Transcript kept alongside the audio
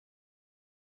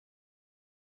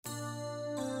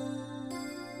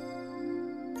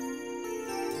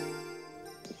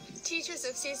teachers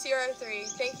of CCR3,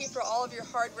 thank you for all of your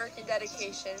hard work and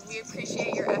dedication. We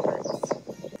appreciate your efforts.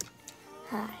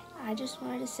 Hi, I just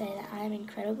wanted to say that I am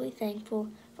incredibly thankful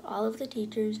for all of the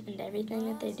teachers and everything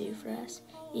that they do for us,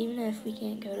 even if we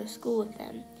can't go to school with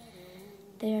them.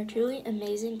 They are truly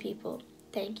amazing people.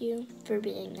 Thank you for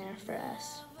being there for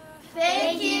us.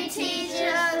 Thank you,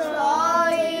 teachers, for all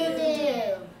you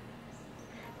do.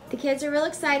 The kids are real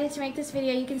excited to make this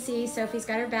video. You can see Sophie's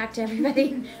got her back to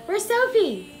everybody. Where's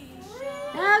Sophie?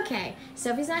 Okay,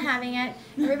 Sophie's not having it.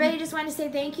 Everybody just wanted to say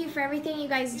thank you for everything you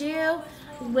guys do.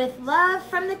 With love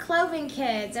from the Cloven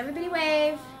kids. Everybody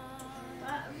wave.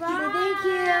 Bye. Say thank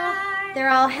you. They're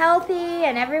all healthy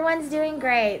and everyone's doing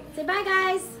great. Say bye,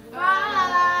 guys.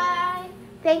 Bye.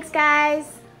 Thanks, guys.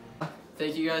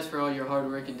 Thank you guys for all your hard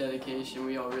work and dedication.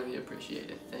 We all really appreciate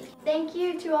it. Thank you. Thank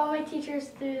you to all my teachers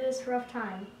through this rough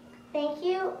time. Thank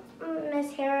you,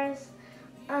 Miss Harris,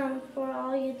 for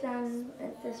all you've done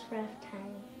at this rough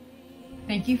time.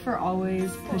 Thank you for always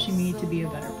pushing me to be a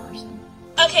better person.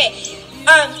 Okay,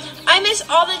 I miss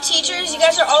all the teachers. You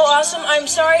guys are all awesome. I'm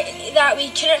sorry that we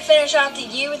couldn't finish out the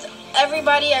year with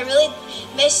everybody. I really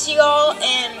miss you all,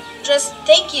 and just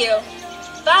thank you.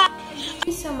 Bye. Thank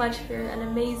you so much for an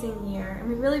amazing year, and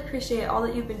we really appreciate all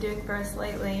that you've been doing for us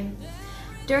lately.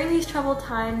 During these troubled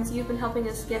times, you've been helping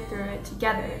us get through it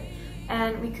together,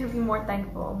 and we couldn't be more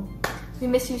thankful. We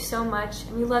miss you so much,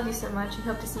 and we love you so much, and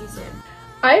hope to see you soon.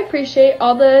 I appreciate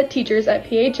all the teachers at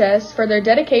PHS for their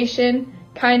dedication,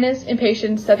 kindness, and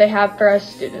patience that they have for us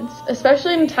students.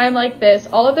 Especially in a time like this,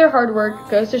 all of their hard work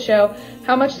goes to show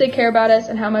how much they care about us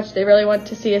and how much they really want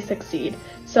to see us succeed.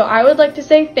 So I would like to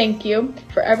say thank you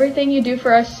for everything you do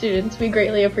for us students. We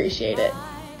greatly appreciate it.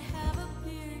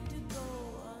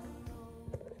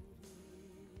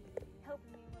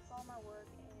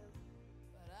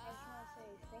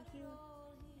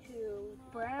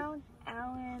 Brown,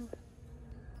 Allen,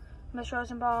 Ms.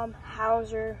 Rosenbaum,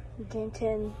 Hauser,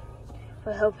 Denton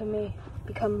for helping me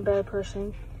become a better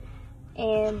person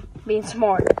and being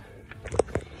smart.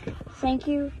 Thank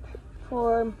you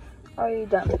for all you've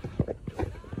done.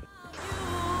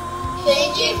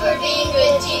 Thank you for being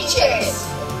good teachers.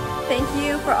 Thank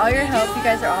you for all your help. You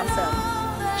guys are awesome.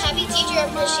 Happy Teacher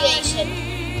Appreciation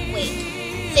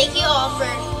Week. Thank you all for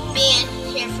being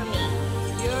here for me.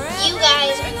 You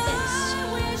guys are the best.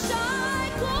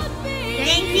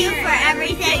 Thank you for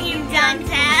everything you've done to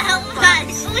help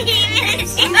us. We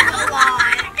miss you a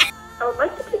lot. I would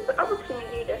like to take the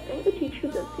opportunity to thank the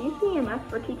teachers at CCMS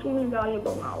for teaching me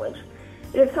valuable knowledge.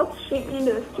 It has helped shape me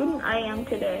into the student I am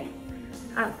today.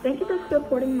 Thank you for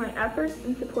supporting my efforts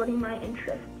and supporting my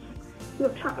interests. You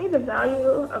have taught me the value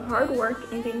of hard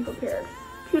work and being prepared.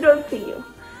 Kudos to you.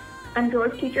 Enjoy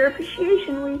Teacher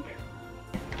Appreciation Week.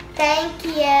 Thank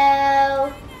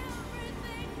you.